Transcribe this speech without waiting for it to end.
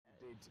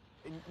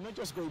not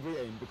just Great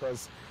Britain,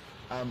 because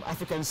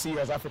Africans see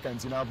as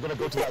Africans. I'm going to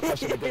go to that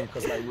question again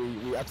because like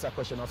we asked that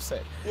question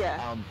offset.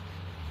 Yeah.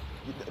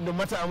 No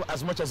matter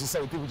as much as you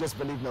say, people just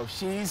believe no,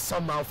 she's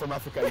somehow from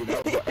Africa,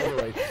 But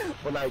anyway,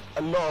 but like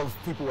a lot of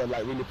people were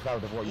like really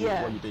proud of what you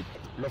did.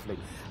 Lovely.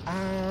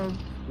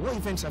 What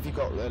events have you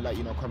got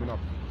coming up?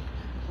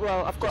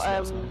 Well, I've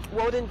got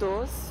World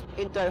Indoors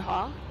in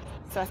Doha,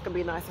 so that's gonna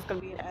be nice. It's gonna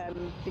be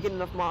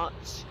beginning of March,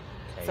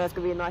 so it's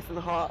gonna be nice and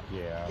hot.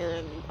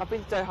 Yeah. I've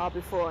been to Doha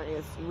before, and it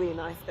was really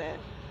nice there.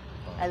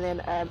 Oh. And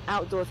then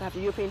outdoors, I have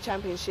the European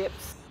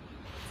Championships,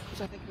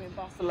 which I think are in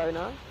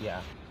Barcelona.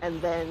 Yeah.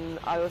 And then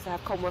I also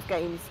have Commonwealth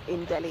Games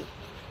in Delhi.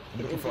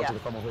 I'm looking forward to the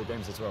Commonwealth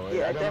Games as well.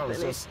 Yeah, I don't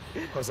definitely. know, it's just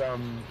because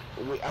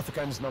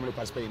Africans normally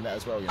participate in that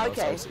as well.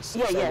 Okay. So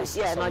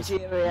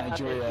Nigeria,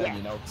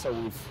 yeah. So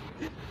we've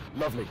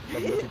lovely.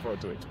 Looking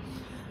forward to it.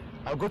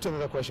 I'll go to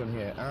another question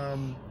here.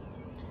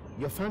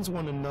 Your fans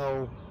want to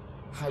know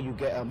how you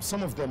get.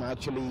 Some of them are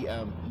actually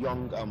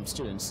young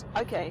students.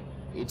 Okay.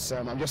 It's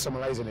I'm just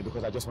summarizing it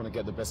because I just want to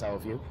get the best out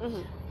of you.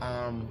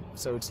 Mm-hmm.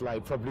 So it's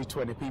like probably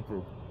 20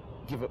 people,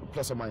 give it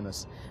plus or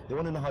minus. They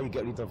want to know how you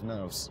get rid of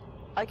nerves.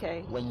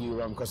 Okay. When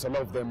you because a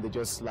lot of them, they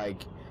just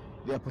like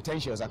their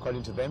potentials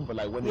according to them, but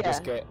like when they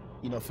just get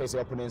face the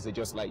opponents, they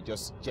just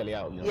jelly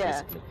out,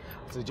 basically.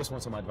 So they just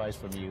want some advice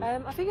from you.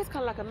 I think it's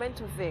kind of like a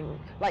mental thing.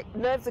 Like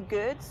nerves are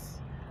good,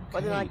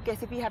 but then I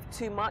guess if you have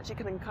too much, it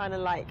can kind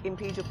of like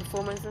impede your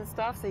performance and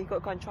stuff. So you've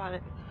got to kind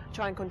of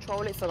try and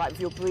control it. So like if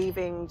you're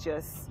breathing,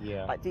 just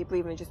like deep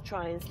breathing, and just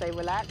try and stay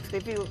relaxed.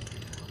 If you're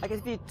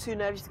too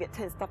nervous, you get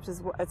tensed up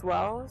as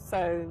well.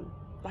 So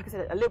like I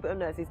said, a little bit of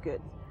nerves is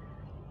good.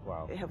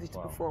 Wow. It helps you to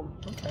perform.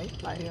 Okay.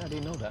 I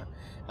didn't know that.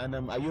 And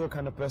are you a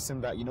kind of person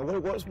that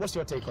what's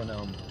your take on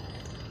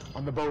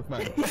the boat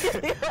man?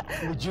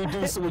 Would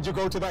you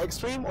go to that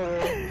extreme or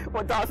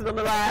what, dancing on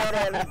the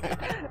line?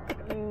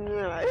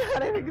 No, I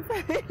don't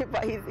think so.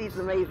 But he's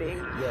amazing.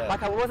 Yeah.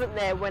 Like I wasn't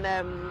there when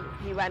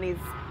he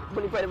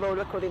broke the world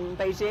record in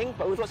Beijing,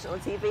 but I was watching it on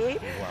TV.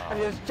 Wow. And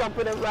he was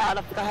jumping around.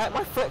 I think I hurt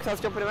my foot because I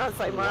was jumping around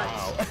so much.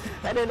 Wow.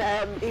 And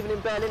then even in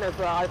Berlin as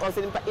well, I was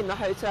in the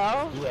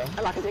hotel. Yeah.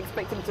 And like I didn't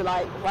expect him to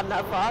like run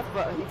that fast,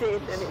 but he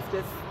did, and it's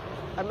just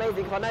amazing.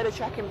 Because I know the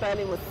track in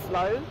Berlin was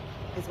slow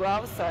as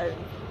well, so.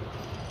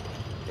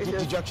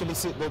 Did you actually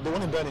see the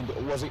one in Berlin?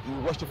 Was it you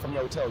watched it from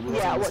your hotel?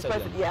 I watched both.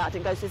 I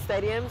didn't go to the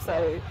stadium,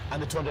 so.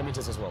 And the 200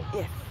 meters as well.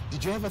 Yes.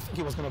 Did you ever think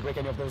he was going to break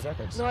any of those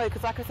records? No,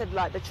 because like I said,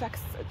 like the track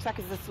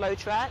is a slow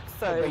track,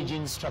 so.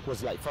 Beijing's track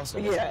was like faster.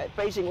 Yeah,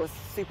 Beijing was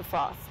super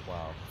fast.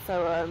 Wow.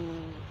 So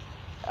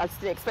I just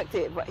didn't expect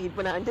it, but he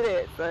went out and did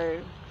it. So.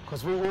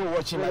 Because we were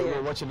watching,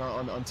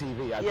 on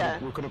TV. I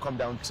think we couldn't come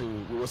down to.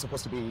 We were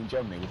supposed to be in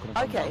Germany. We couldn't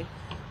come down.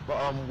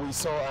 But we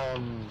saw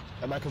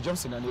Michael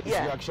Johnson, and his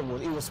reaction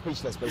was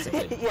speechless,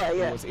 basically.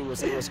 It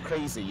was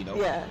crazy,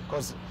 Yeah.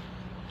 Because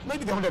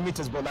maybe the 100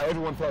 meters, but like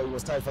everyone thought it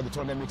was tied for the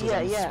 200 meters,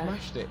 and he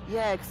smashed it.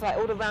 Yeah, because like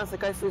all the rounds that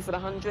go through for the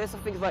 100, so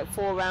I think it's like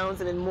 4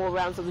 rounds and then more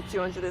rounds of the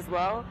 200 as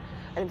well.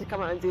 And to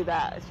come out and do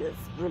that, it's just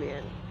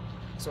brilliant.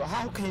 So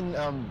how can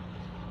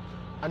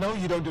I know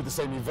you don't do the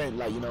same event,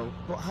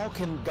 but how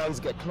can guys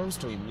get close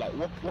to him? Like,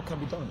 what can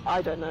be done?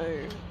 I don't know.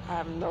 I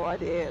have no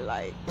idea.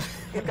 Like,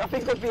 I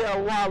think it'll be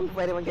a while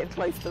before anyone gets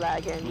close to that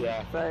again.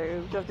 Yeah. So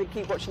you have to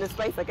keep watching the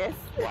space, I guess.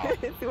 Wow.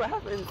 See what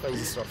happens.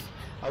 Crazy stuff.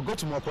 I'll go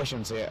to more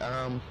questions here.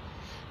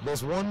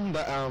 There's one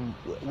that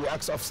we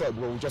asked offset,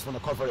 but we just want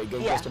to cover it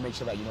again just to make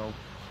sure that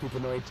people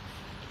know it.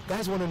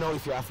 Guys want to know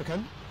if you're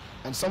African.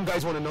 And some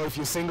guys want to know if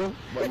you're single,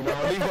 but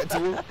I'll leave that to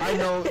you. I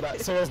know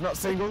that Sarah's not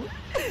single.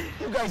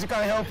 You guys, you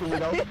can't help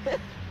it,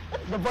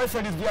 The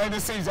boyfriend is behind the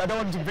scenes. I don't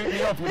want to beat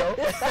me up,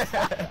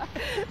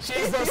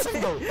 She's not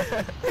single.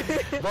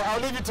 But I'll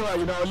leave it to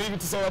her, I'll leave it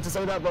to Sarah to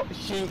say that, but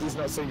she is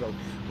not single.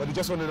 But they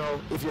just want to know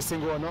if you're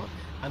single or not,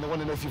 and they want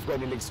to know if you've got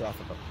any links to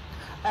Africa.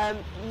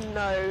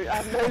 No, I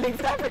have no links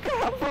to Africa,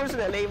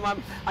 unfortunately.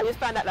 I just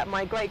found out that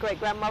my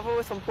great-great-grandmother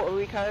was from Puerto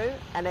Rico,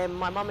 and then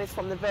my mum is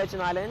from the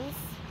Virgin Islands.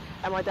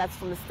 And my dad's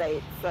from the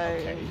States, so...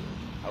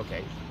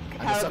 Okay.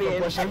 And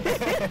Caribbean. the second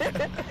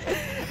question?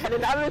 And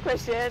another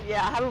question, I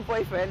have a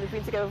boyfriend. We've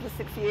been together for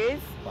 6 years.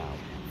 Wow.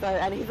 So,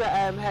 and he's a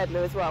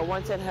hurdler as well,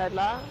 110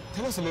 hurdler.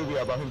 Tell us a little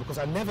bit about him, because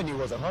I never knew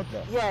he was a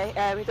hurdler.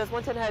 Yeah, he does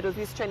 110 hurdles.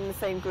 We used to train in the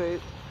same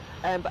group.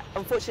 But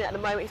unfortunately, at the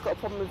moment, he's got a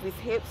problem with his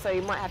hip, so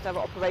he might have to have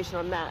an operation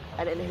on that,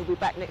 and then he'll be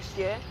back next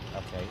year.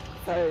 Okay.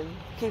 So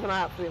keep an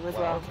eye out for him as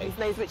well. Okay. His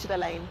name's Richard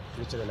Elaine.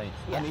 Richard Elaine.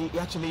 Yeah. And he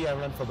actually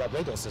ran for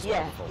Barbados as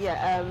well before.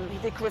 Yeah. He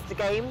did Carista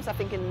Games, I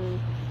think in,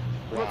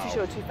 I'm not too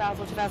sure,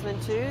 2000 or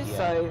 2002.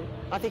 So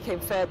I think he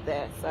came third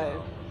there.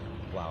 So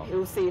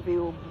we'll see if he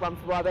will run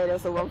for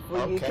Barbados or run for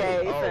UK.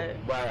 So.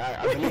 Well,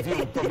 I believe he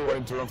would probably want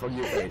him to run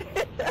from UK.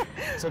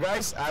 So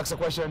guys, I asked a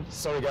question.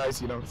 Sorry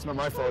guys, it's not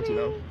my fault,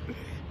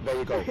 There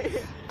you go.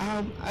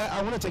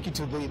 I want to take you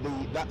to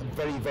that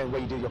very event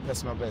where you did your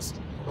personal best.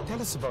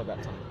 Tell us about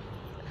that time.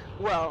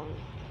 Well,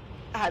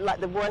 I had like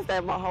the worst day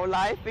of my whole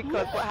life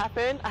because what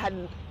happened? I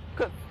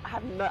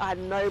had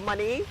no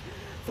money,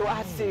 so what I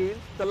had to do,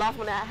 the last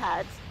one I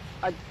had,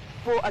 I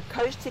bought a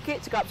coach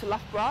ticket to go up to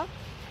Loughborough,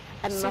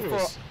 And then I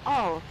thought,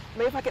 oh,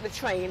 maybe if I get the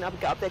train, I'll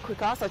get up there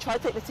quicker. So I tried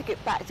to take the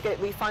ticket back to get it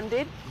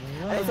refunded.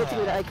 Wow. And they said to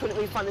me that I couldn't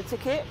refund the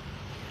ticket.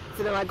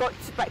 So then I got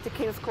back to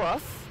King's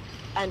Cross,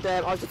 and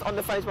I was just on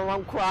the phone with my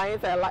mum crying.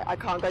 So like, I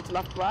can't go to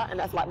Loughborough, and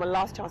that's like my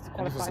last chance to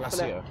qualify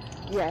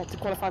to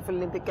qualify for the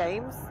Olympic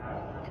Games.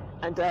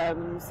 And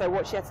so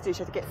what she had to do, she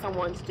had to get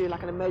someone to do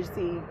like an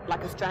emergency,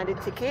 like a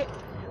stranded ticket,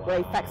 where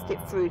he faxed it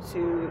through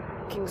to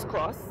King's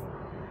Cross.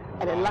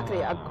 And then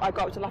luckily I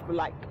got up to Loughborough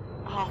like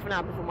half an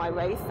hour before my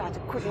race. So I had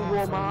to quickly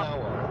warm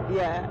up.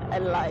 Yeah,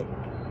 and like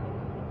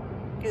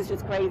it was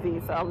just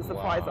crazy. So I was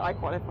surprised that I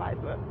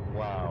qualified, but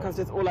because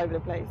it's all over the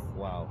place.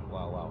 Wow.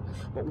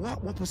 But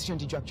what position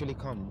did you actually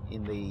come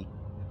in the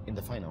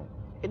final?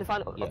 In the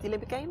final of the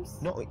Olympic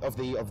Games? No, of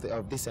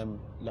this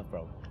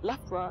Loughborough.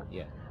 Loughborough?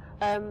 Yeah.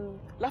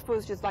 Loughborough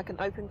was just like an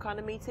open kind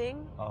of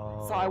meeting.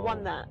 Oh. So I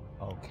won that.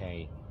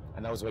 Okay.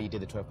 And that was where you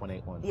did the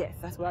 12.81? Yes,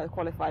 that's where I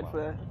qualified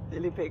for the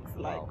Olympics.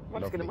 Like,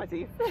 what's going on my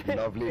teeth?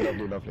 Lovely.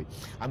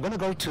 I'm going to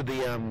go to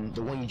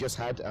the one you just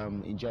had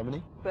in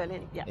Germany.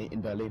 Berlin, yeah. In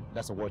Berlin,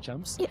 that's a World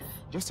Champs. Yes.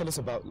 Just tell us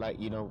about, like,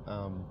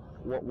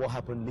 what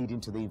happened leading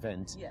to the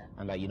event,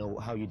 and like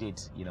how you did,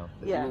 Yeah.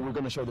 We're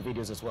going to show the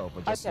videos as well,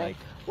 but just like.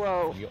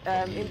 Well,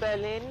 in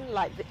Berlin,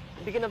 like the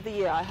beginning of the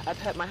year, I'd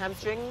hurt my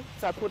hamstring,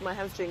 so I pulled my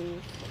hamstring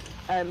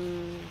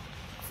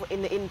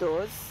in the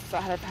indoors. So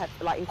I had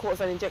like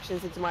cortisone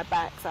injections into my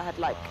back. So I had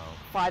like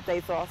 5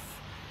 days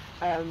off,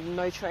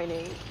 no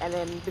training, and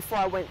then before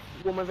I went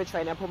warm weather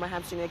training, I pulled my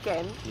hamstring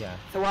again. Yeah.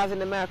 So while I was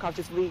in America, I was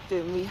just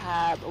doing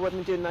rehab. I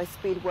wasn't doing no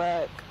speed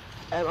work.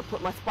 I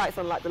put my spikes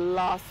on like the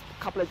last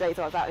couple of days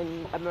I was out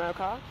in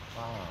America.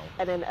 Wow.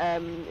 And then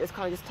it was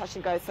kind of just touch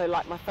and go. So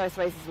like my first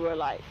races were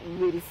like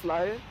really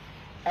slow,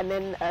 and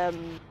then I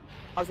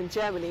was in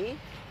Germany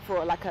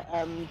for like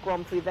a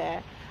Grand Prix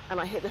there,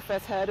 and I hit the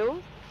first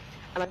hurdle,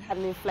 and I had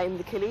an inflamed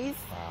Achilles.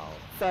 Wow.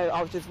 So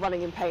I was just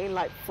running in pain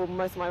like for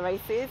most of my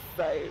races.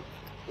 So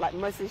like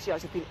most of this year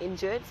I've just been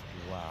injured.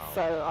 Wow.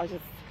 So I was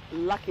just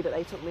lucky that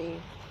they took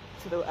me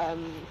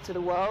to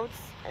the Worlds,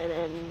 and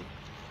then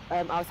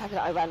I was happy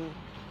that I ran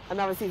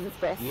another season's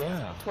best,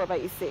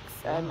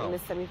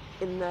 12.86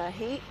 in the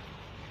heat.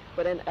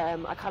 But then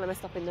I kind of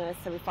messed up in the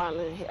semi-final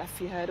and hit a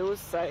few hurdles,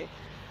 so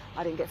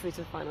I didn't get through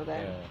to the final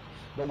there. Yeah.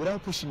 But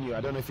without pushing you,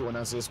 I don't know if you want to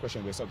answer this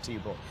question, but it's up to you.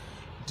 But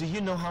do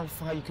you know how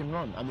far you can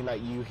run? I mean,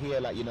 like you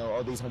hear, like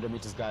all these 100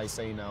 meters guys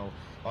saying now,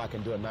 oh, I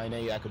can do a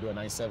 9.8, I could do a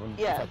 9.7.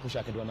 Yeah. If I push,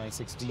 I can do a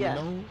 9.6. Do you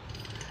know?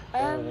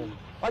 Well,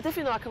 I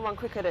definitely know I can run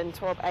quicker than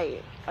 12.8.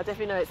 I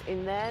definitely know it's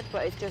in there,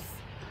 but it's just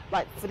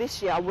like for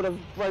this year I would have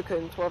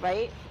broken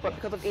 12.8, but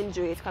because of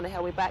injury, it's kind of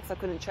held me back, so I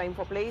couldn't train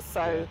properly.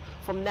 So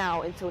from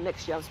now until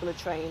next year, I was going to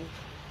train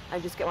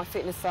and just get my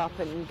fitness up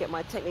and get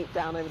my technique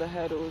down over the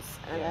hurdles,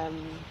 and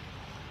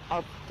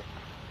I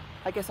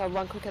guess I'll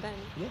run quicker then.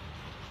 Yeah,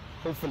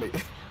 hopefully.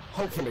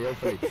 Hopefully.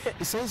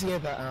 It says here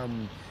that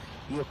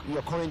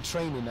your current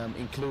training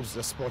includes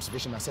the sports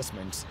vision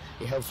assessments.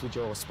 It helps with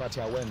your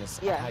spatial awareness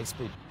at high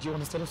speed. Do you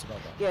want to tell us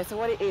about that? Yeah, so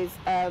what it is,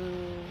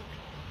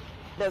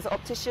 there's an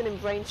optician in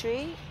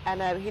Braintree,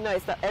 and he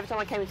noticed that every time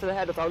I came into the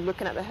hurdles, I was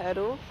looking at the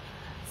hurdle.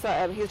 So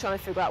he was trying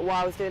to figure out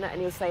why I was doing that, and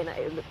he was saying that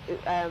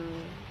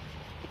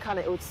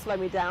it would slow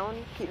me down,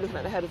 keep looking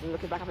at the hurdles and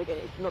looking back up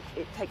again.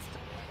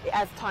 It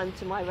adds time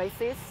to my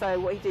races. So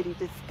what he did, he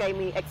just gave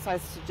me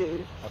exercises to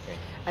do. Okay.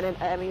 And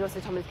then he also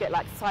told me to get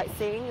like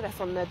sightseeing,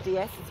 that's on the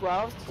DS as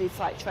well, to do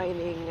sight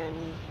training and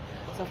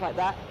stuff like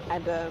that.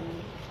 And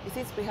it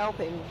seems to be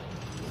helping.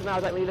 So now I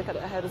don't really look at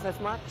the hurdles as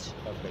much.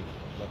 Lovely.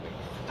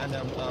 And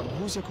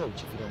who's your coach,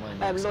 if you don't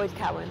mind? Lloyd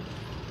Cowan.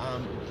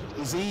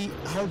 Is he?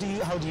 How do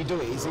you do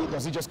it?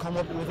 Does he just come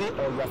up with it,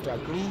 or you have to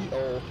agree,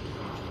 or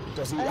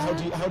does he? How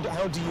do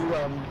you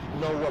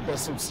know what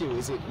best suits you?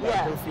 Is it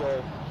like both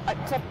your?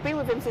 So I've been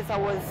with him since I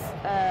was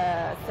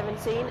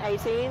 17,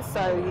 18,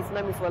 so he's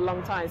known me for a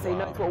long time, so he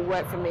knows what will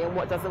work for me and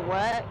what doesn't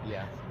work.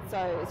 Yeah. So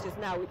it's just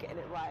now we're getting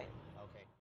it right.